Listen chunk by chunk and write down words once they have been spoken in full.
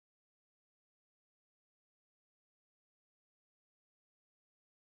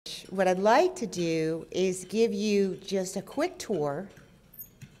much, what I'd like to do is give you just a quick tour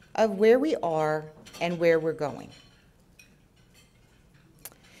of where we are and where we're going.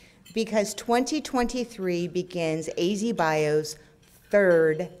 Because 2023 begins AZBio's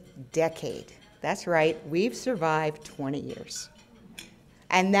third decade. That's right, we've survived 20 years.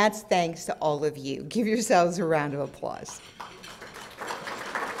 And that's thanks to all of you. Give yourselves a round of applause.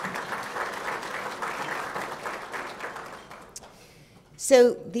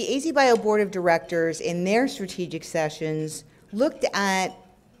 So the AZBio Board of Directors in their strategic sessions looked at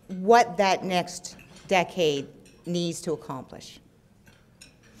what that next decade needs to accomplish.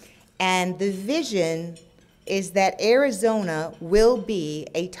 And the vision is that Arizona will be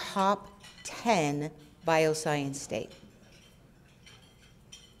a top 10 bioscience state.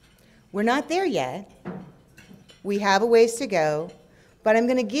 We're not there yet. We have a ways to go, but I'm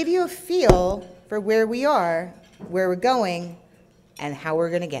going to give you a feel for where we are, where we're going, and how we're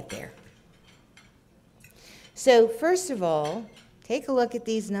going to get there. So first of all, take a look at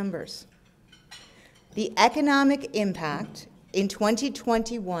these numbers. The economic impact in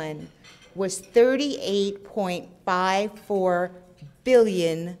 2021 was $38.54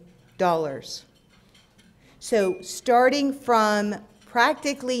 billion. So starting from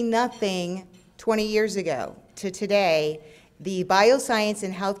practically nothing 20 years ago to today, the bioscience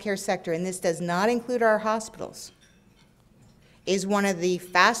and healthcare sector, and this does not include our hospitals, is one of the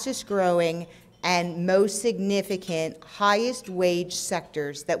fastest growing and most significant, highest wage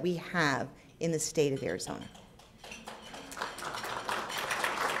sectors that we have in the state of Arizona.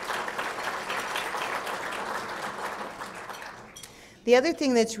 The other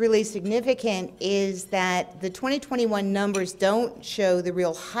thing that's really significant is that the 2021 numbers don't show the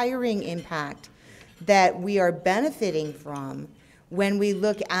real hiring impact that we are benefiting from when we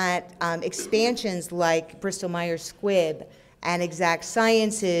look at expansions like Bristol-Myers Squibb and Exact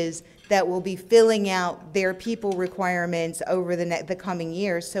Sciences that will be filling out their people requirements over the coming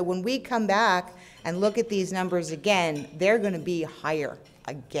years. So when we come back and look at these numbers again, they're going to be higher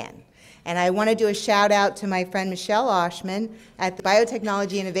again. And I want to do a shout out to my friend Michelle Oshman at the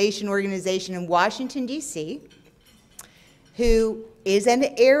Biotechnology Innovation Organization in Washington, D.C., who is an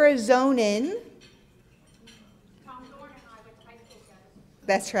Arizonan.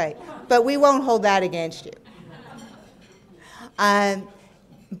 That's right. But we won't hold that against you.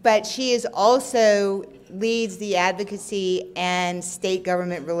 But she is also leads the advocacy and state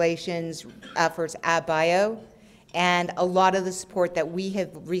government relations efforts at Bio. And a lot of the support that we have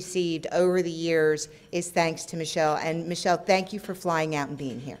received over the years is thanks to Michelle. And Michelle, thank you for flying out and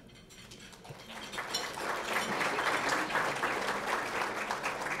being here.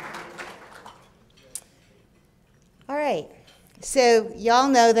 All right. So y'all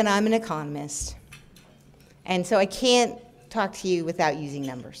know that I'm an economist. And so I can't talk to you without using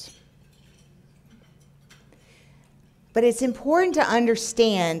numbers. But it's important to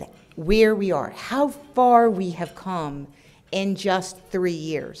understand where we are, how far we have come in just 3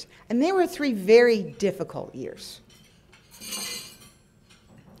 years. And they were 3 very difficult years.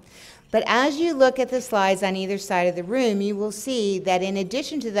 But as you look at the slides on either side of the room, you will see that in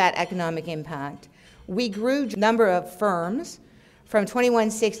addition to that economic impact, we grew the number of firms from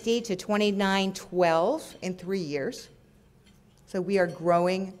 2160 to 2912 in 3 years. So we are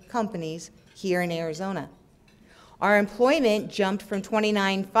growing companies here in Arizona. Our employment jumped from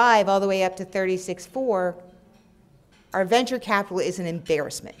 29.5 all the way up to 36.4. Our venture capital is an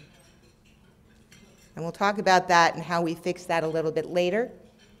embarrassment. And we'll talk about that and how we fix that a little bit later.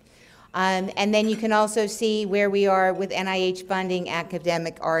 And then you can also see where we are with NIH funding,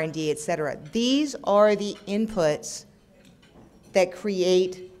 academic R&D, et cetera. These are the inputs that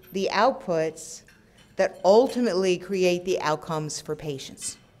create the outputs that ultimately create the outcomes for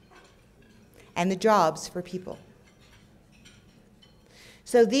patients and the jobs for people.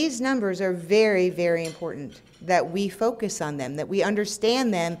 So these numbers are very, very important that we focus on them, that we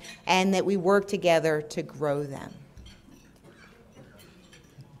understand them, and that we work together to grow them.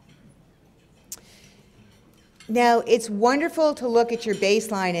 Now, it's wonderful to look at your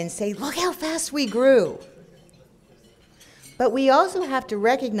baseline and say, look how fast we grew. But we also have to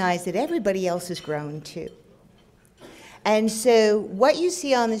recognize that everybody else is growing too. And so what you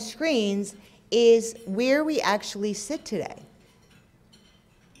see on the screens is where we actually sit today.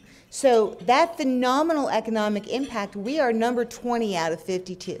 So that phenomenal economic impact, we are number 20 out of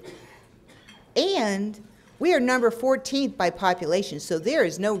 52. And we are number 14th by population, so there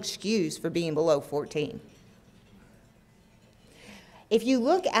is no excuse for being below 14. If you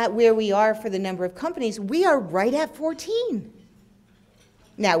look at where we are for the number of companies, we are right at 14.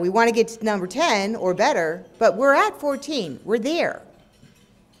 Now, we want to get to number 10 or better, but we're at 14. We're there.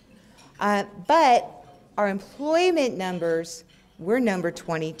 But our employment numbers, we're number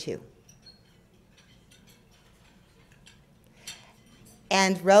 22.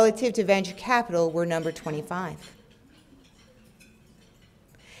 And relative to venture capital, we're number 25.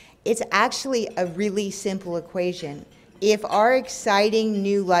 It's actually a really simple equation. If our exciting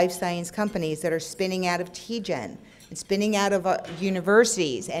new life science companies that are spinning out of TGen, and spinning out of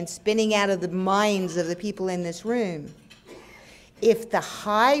universities, and spinning out of the minds of the people in this room, if the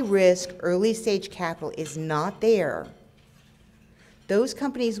high-risk early-stage capital is not there, those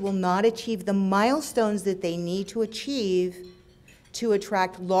companies will not achieve the milestones that they need to achieve to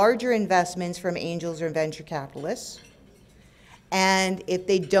attract larger investments from angels or venture capitalists. And if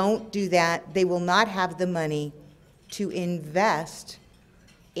they don't do that, they will not have the money to invest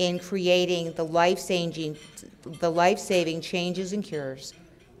in creating the life-saving changes and cures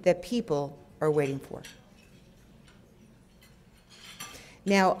that people are waiting for.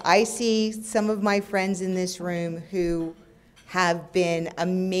 Now, I see some of my friends in this room who have been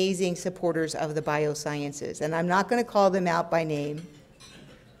amazing supporters of the biosciences, and I'm not going to call them out by name,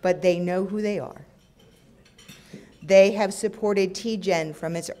 but they know who they are. They have supported TGen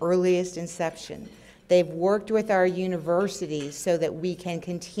from its earliest inception. They've worked with our universities so that we can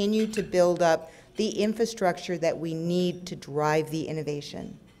continue to build up the infrastructure that we need to drive the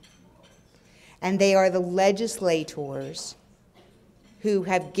innovation. And they are the legislators who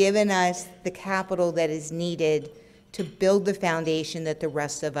have given us the capital that is needed to build the foundation that the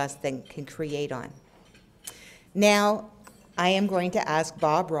rest of us then can create on. Now, I am going to ask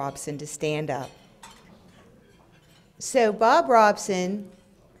Bob Robson to stand up. So Bob Robson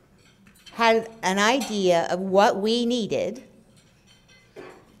had an idea of what we needed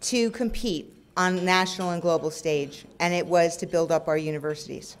to compete on national and global stage, and it was to build up our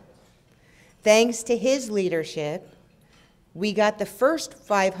universities. Thanks to his leadership, we got the first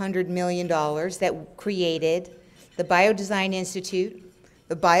 $500 million that created the Biodesign Institute,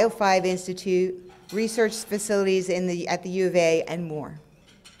 the Bio5 Institute, research facilities at the U of A, and more.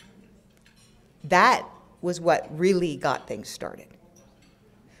 That was what really got things started.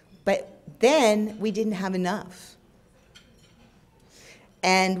 But then we didn't have enough.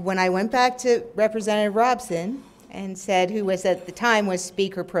 And when I went back to Representative Robson and said, who was at the time was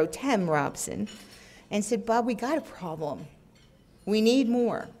Speaker Pro Tem Robson, and said, Bob, we got a problem. We need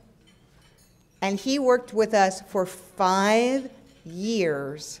more. And he worked with us for 5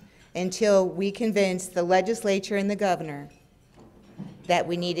 years until we convinced the legislature and the governor that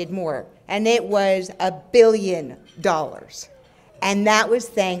we needed more. And it was $1 billion. And that was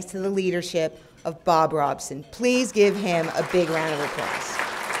thanks to the leadership of Bob Robson. Please give him a big round of applause.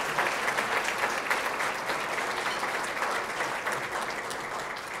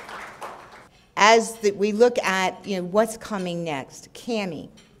 As we look at what's coming next, CAMI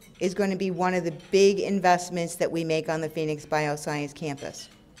is going to be one of the big investments that we make on the Phoenix Bioscience campus,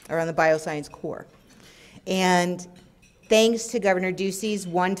 or on the Bioscience Core. And thanks to Governor Ducey's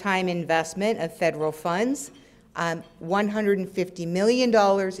one-time investment of federal funds, $150 million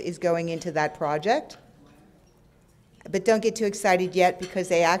is going into that project. But don't get too excited yet, because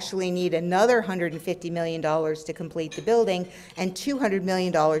they actually need another $150 million to complete the building and $200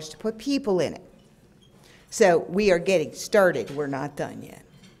 million to put people in it. So we are getting started. We're not done yet.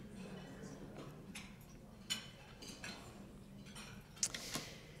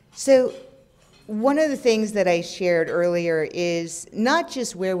 So one of the things that I shared earlier is not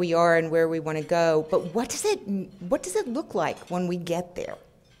just where we are and where we want to go, but what does it look like when we get there?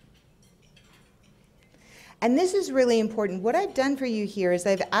 And this is really important. What I've done for you here is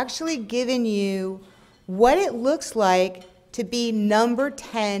I've actually given you what it looks like to be number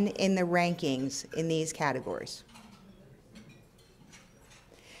 10 in the rankings in these categories.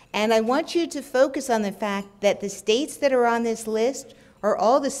 And I want you to focus on the fact that the states that are on this list are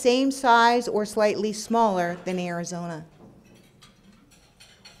all the same size or slightly smaller than Arizona.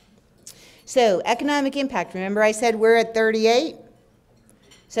 So economic impact, remember I said we're at 38?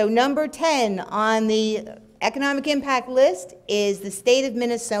 So number 10 on the economic impact list is the state of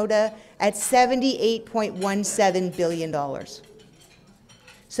Minnesota at $78.17 billion.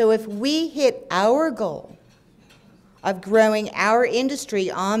 So if we hit our goal of growing our industry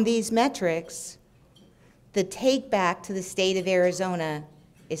on these metrics, the take back to the state of Arizona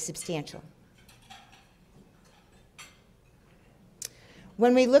is substantial.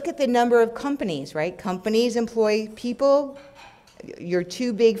 When we look at the number of companies, right? Companies employ people. Your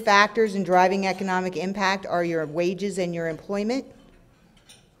two big factors in driving economic impact are your wages and your employment.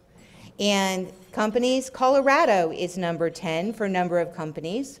 And companies, Colorado is number 10 for number of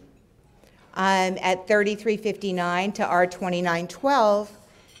companies, at 3359 to our 2912.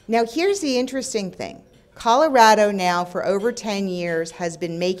 Now, here's the interesting thing. Colorado now, for over 10 years, has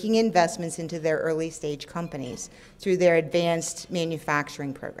been making investments into their early stage companies through their advanced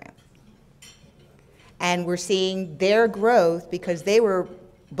manufacturing program. And we're seeing their growth because they were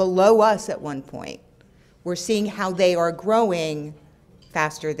below us at one point. We're seeing how they are growing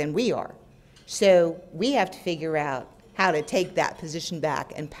faster than we are. So we have to figure out how to take that position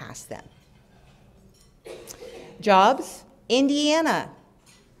back and pass them. Jobs, Indiana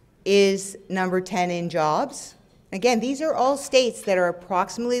is number 10 in jobs. Again, these are all states that are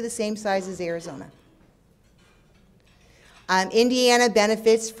approximately the same size as Arizona. Indiana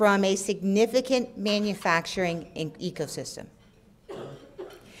benefits from a significant manufacturing ecosystem.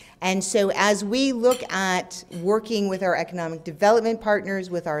 And so as we look at working with our economic development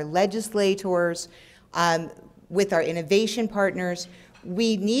partners, with our legislators, with our innovation partners,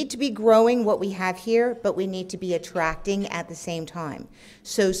 we need to be growing what we have here, but we need to be attracting at the same time.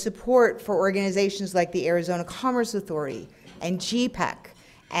 So support for organizations like the Arizona Commerce Authority and GPEC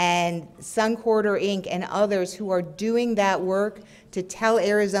and Sun Corridor Inc. and others who are doing that work to tell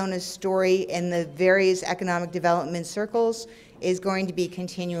Arizona's story in the various economic development circles is going to be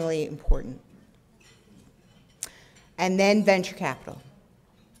continually important. And then venture capital.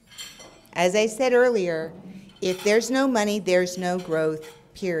 As I said earlier, if there's no money, there's no growth,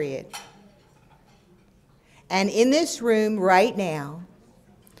 period. And in this room right now,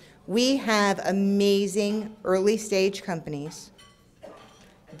 we have amazing early stage companies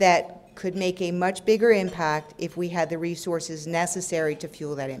that could make a much bigger impact if we had the resources necessary to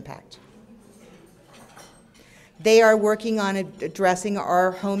fuel that impact. They are working on addressing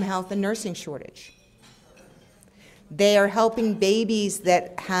our home health and nursing shortage. They are helping babies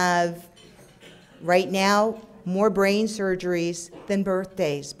that have, right now, more brain surgeries than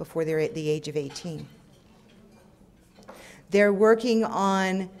birthdays before they're at the age of 18. They're working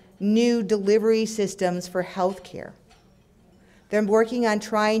on new delivery systems for healthcare. They're working on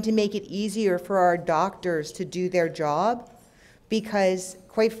trying to make it easier for our doctors to do their job because,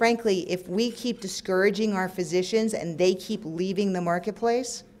 quite frankly, if we keep discouraging our physicians and they keep leaving the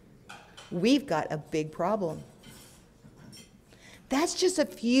marketplace, we've got a big problem. That's just a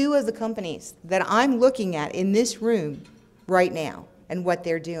few of the companies that I'm looking at in this room right now and what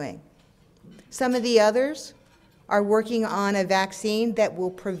they're doing. Some of the others are working on a vaccine that will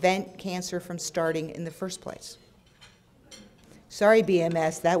prevent cancer from starting in the first place. Sorry,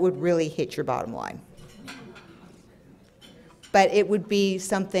 BMS, that would really hit your bottom line. But it would be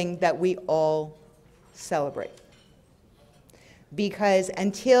something that we all celebrate. Because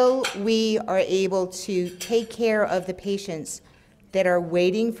until we are able to take care of the patients that are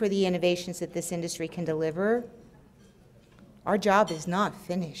waiting for the innovations that this industry can deliver, our job is not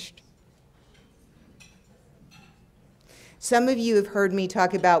finished. Some of you have heard me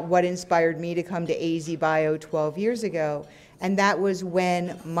talk about what inspired me to come to AZBio 12 years ago, and that was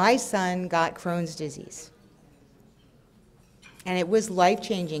when my son got Crohn's disease. And it was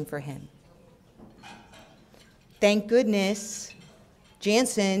life-changing for him. Thank goodness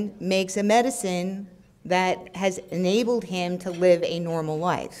Janssen makes a medicine that has enabled him to live a normal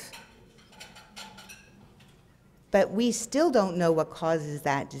life. But we still don't know what causes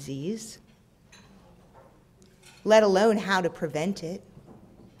that disease, let alone how to prevent it.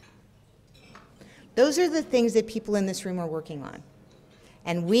 Those are the things that people in this room are working on,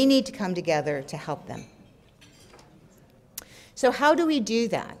 and we need to come together to help them. So how do we do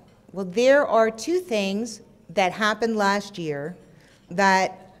that? Well, there are two things that happened last year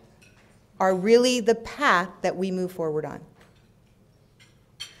that are really the path that we move forward on.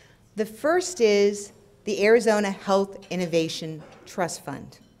 The first is the Arizona Health Innovation Trust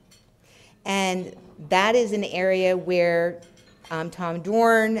Fund. And that is an area where Tom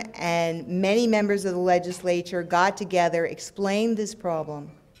Dorn and many members of the legislature got together, explained this problem.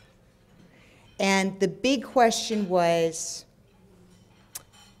 And the big question was,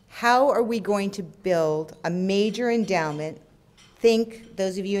 how are we going to build a major endowment? Think,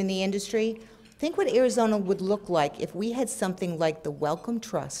 those of you in the industry, think what Arizona would look like if we had something like the Wellcome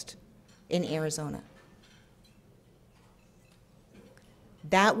Trust in Arizona.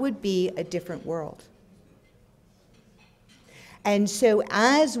 That would be a different world. And so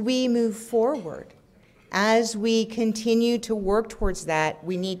as we move forward, as we continue to work towards that,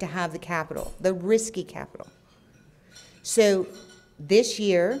 we need to have the capital, the risky capital. So this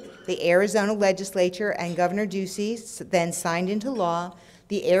year, the Arizona legislature and Governor Ducey then signed into law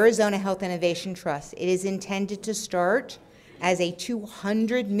the Arizona Health Innovation Trust. It is intended to start as a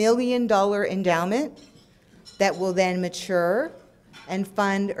 $200 million endowment that will then mature and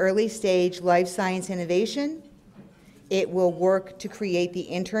fund early stage life science innovation It will work to create the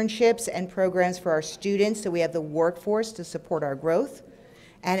internships and programs for our students so we have the workforce to support our growth.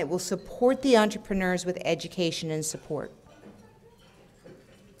 And it will support the entrepreneurs with education and support.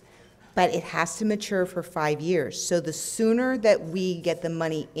 But it has to mature for 5 years. So the sooner that we get the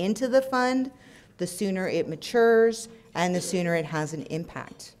money into the fund, the sooner it matures and the sooner it has an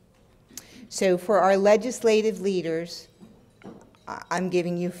impact. So for our legislative leaders, I'm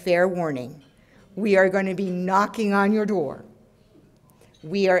giving you fair warning. We are going to be knocking on your door.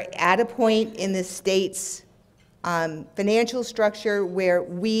 We are at a point in the state's financial structure where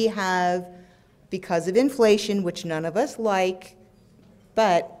we have, because of inflation, which none of us like,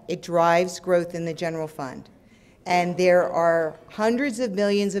 but it drives growth in the general fund. And there are hundreds of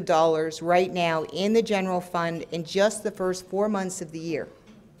millions of dollars right now in the general fund in just the first 4 months of the year.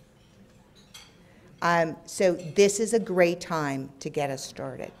 So this is a great time to get us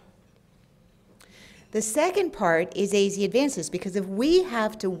started. The second part is AZ Advances, because if we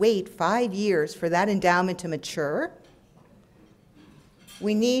have to wait 5 years for that endowment to mature,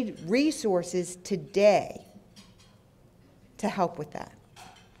 we need resources today to help with that.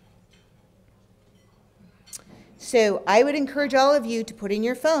 So I would encourage all of you to put in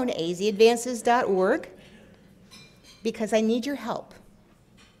your phone azadvances.org, because I need your help.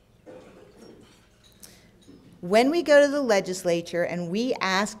 When we go to the legislature and we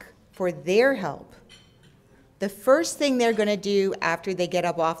ask for their help, the first thing they're going to do after they get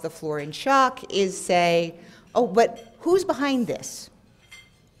up off the floor in shock is say, oh, but who's behind this?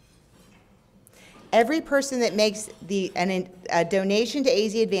 Every person that makes a donation to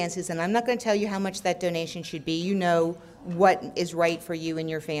AZ Advances, and I'm not going to tell you how much that donation should be, you know what is right for you and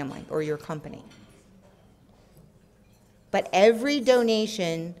your family or your company. But every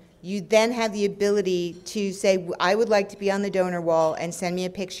donation, you then have the ability to say, I would like to be on the donor wall, and send me a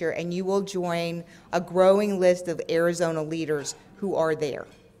picture, and you will join a growing list of Arizona leaders who are there.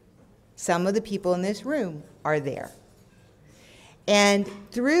 Some of the people in this room are there. And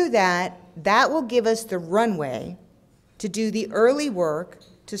through that, that will give us the runway to do the early work,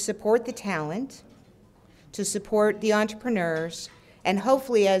 to support the talent, to support the entrepreneurs, and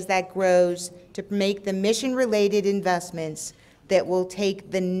hopefully as that grows, to make the mission-related investments that will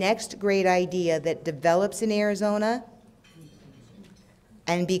take the next great idea that develops in Arizona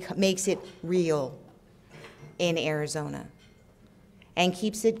and makes it real in Arizona, and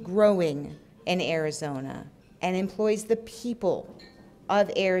keeps it growing in Arizona, and employs the people of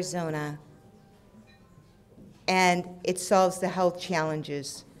Arizona, and it solves the health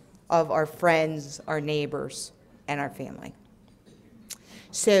challenges of our friends, our neighbors, and our family.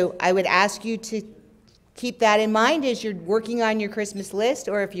 So I would ask you to keep that in mind as you're working on your Christmas list,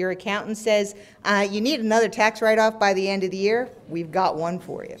 or if your accountant says you need another tax write-off by the end of the year, we've got one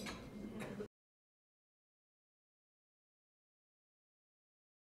for you.